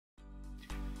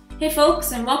Hey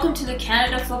folks, and welcome to the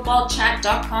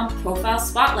CanadaFootballChat.com Profile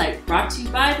Spotlight, brought to you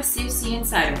by the CFC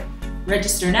Insider.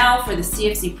 Register now for the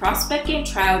CFC Prospect Game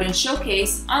Tryout and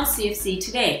Showcase on CFC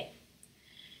Today.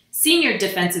 Senior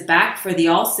defensive back for the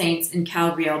All Saints in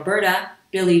Calgary, Alberta,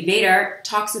 Vader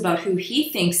talks about who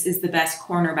he thinks is the best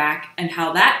cornerback and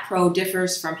how that pro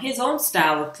differs from his own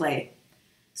style of play.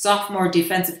 Sophomore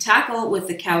defensive tackle with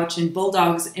the Cowichan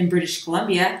Bulldogs in British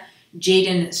Columbia,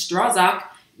 Jayden Strzok,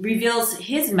 reveals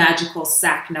his magical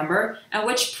sack number and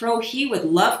which pro he would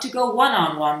love to go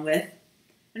one-on-one with.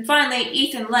 And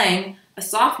finally, Laing, a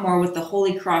sophomore with the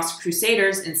Holy Cross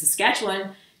Crusaders in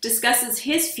Saskatchewan, discusses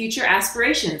his future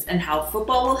aspirations and how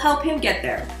football will help him get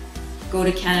there. Go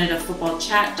to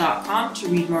CanadaFootballChat.com to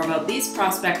read more about these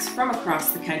prospects from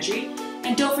across the country,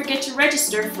 and don't forget to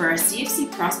register for our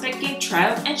CFC Prospect Game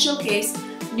Tryout and Showcase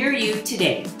near you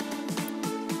today.